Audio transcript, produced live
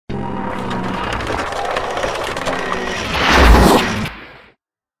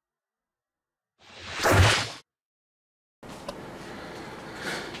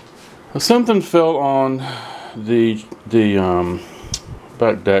Something fell on the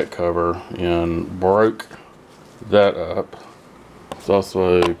back deck cover and broke that up. It's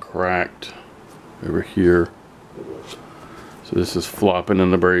also cracked over here, so this is flopping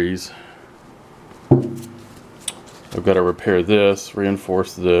in the breeze. I've got to repair this,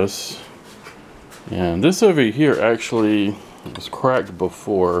 reinforce this, and this over here actually was cracked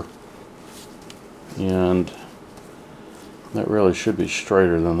before, and that really should be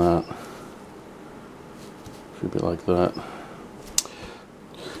straighter than that. Should be like that.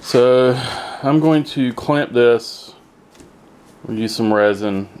 So I'm going to clamp this. We'll use some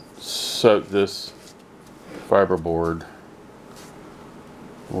resin, soak this fiberboard.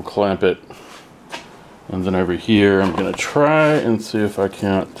 We'll clamp it, and then over here I'm going to try and see if I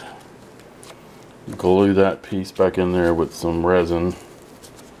can't glue that piece back in there with some resin,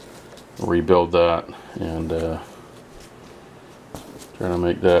 rebuild that, and try to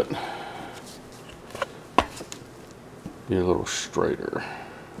make that be a little straighter.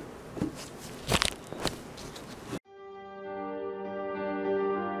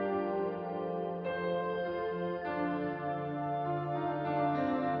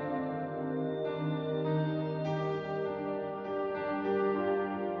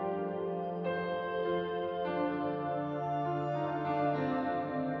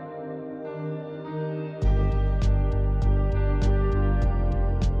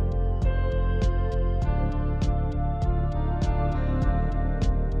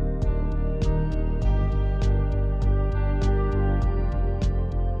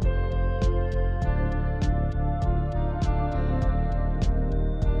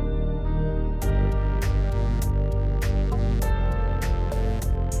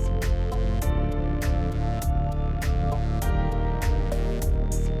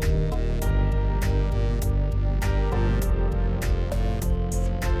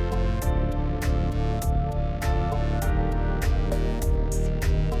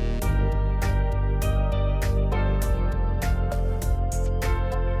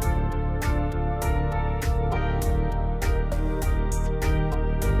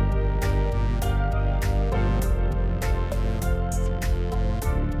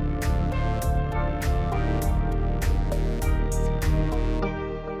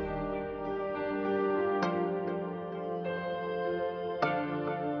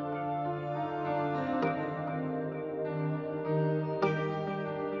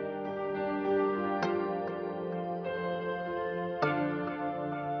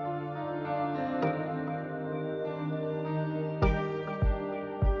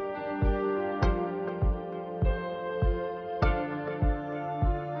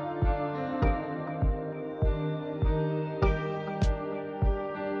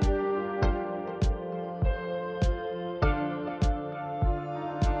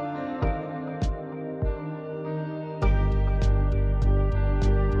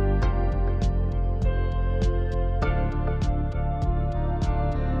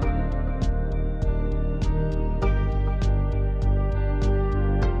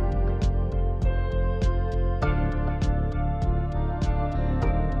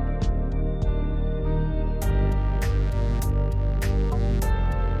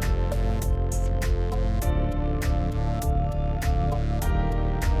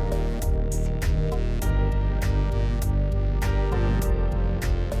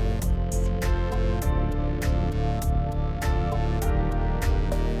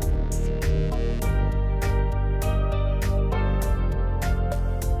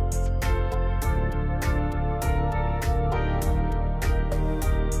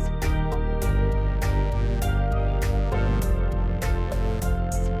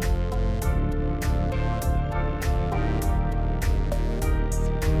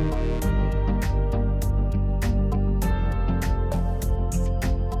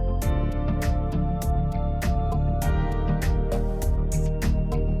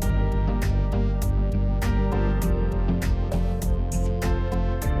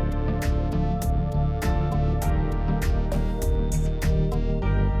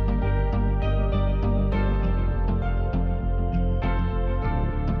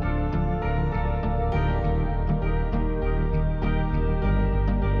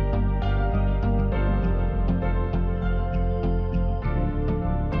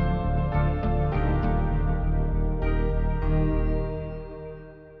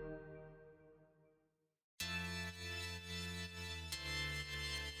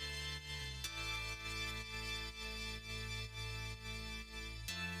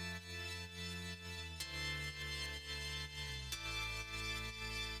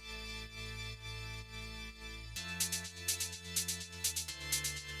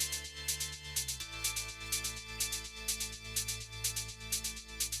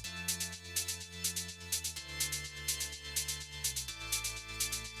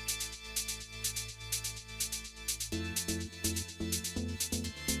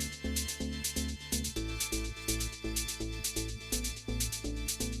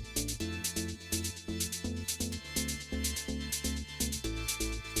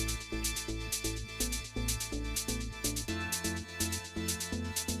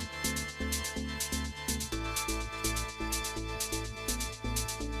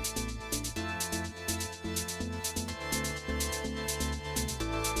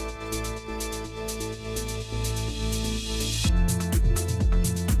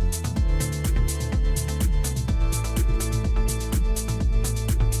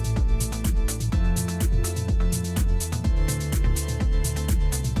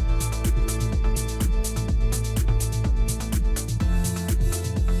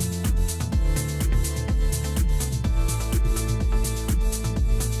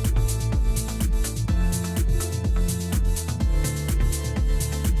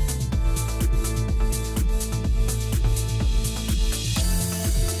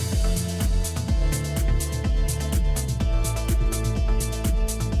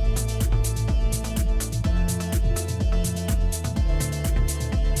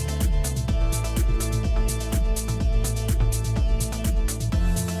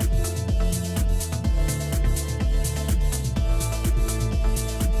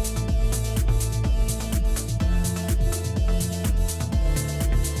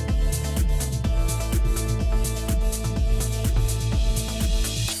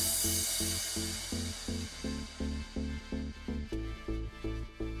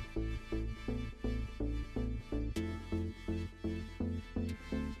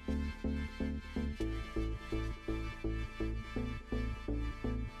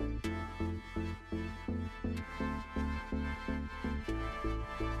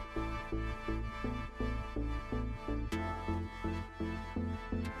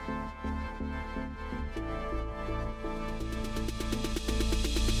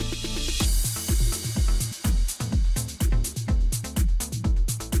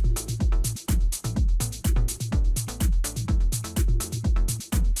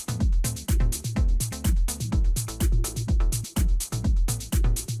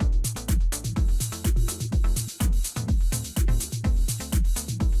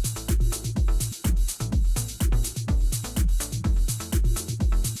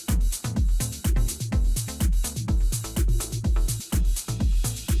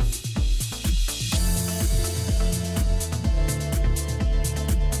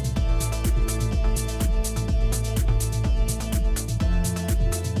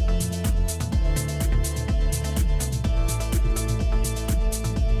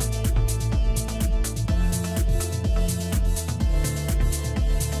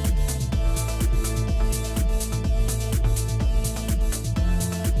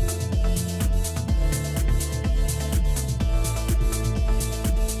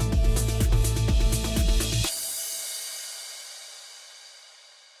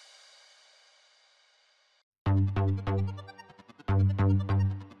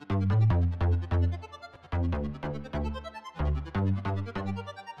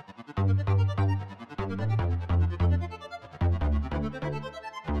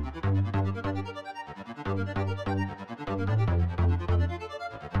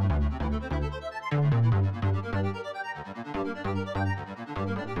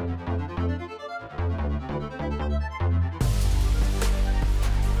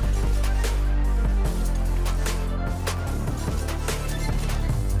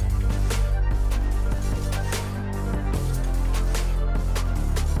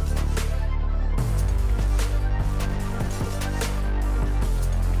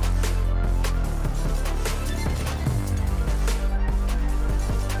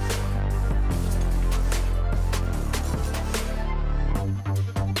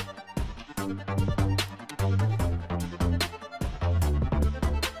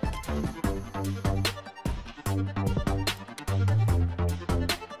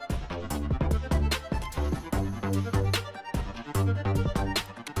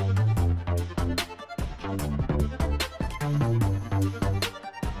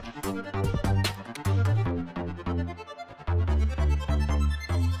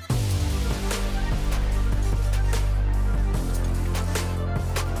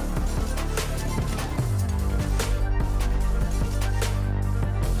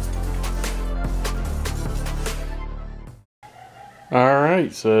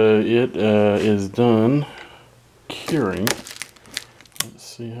 Alright, so it is done curing. Let's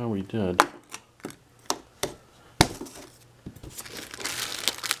see how we did.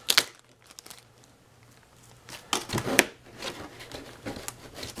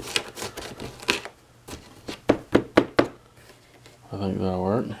 I think that'll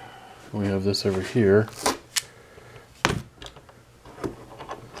work. We have this over here.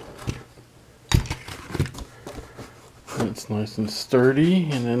 It's nice and sturdy,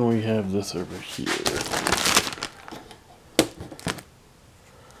 and then we have this over here.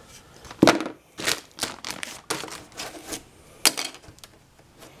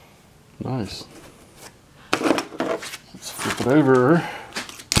 Nice. Let's flip it over.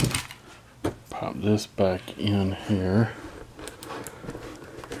 Pop this back in here.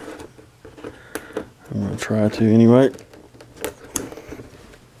 I'm going to try to anyway.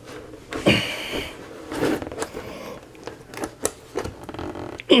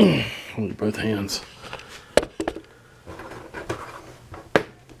 Hold both hands.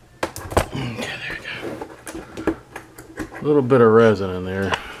 Okay, there we go. A little bit of resin in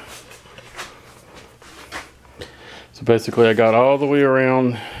there. So basically I got all the way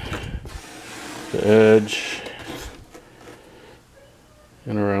around the edge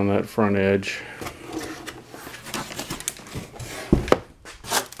and around that front edge.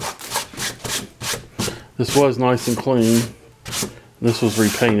 This was nice and clean. This was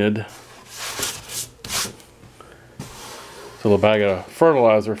repainted. So the bag of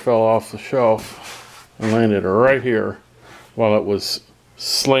fertilizer fell off the shelf and landed right here while it was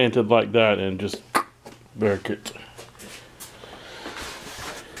slanted like that and just broke it.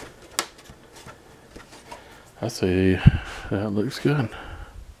 I see, that looks good.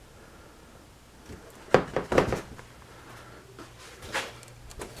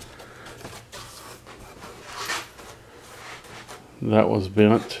 That was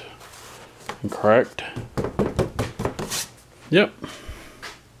bent and cracked. Yep.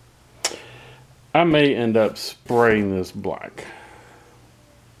 I may end up spraying this black,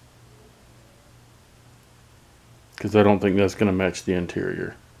 because I don't think that's going to match the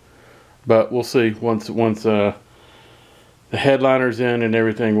interior. But we'll see. Once the headliner's in and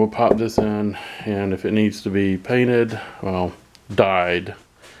everything, we'll pop this in, and if it needs to be painted, well, dyed,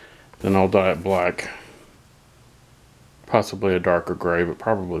 then I'll dye it black. Possibly a darker gray, but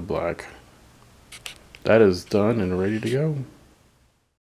probably black. That is done and ready to go.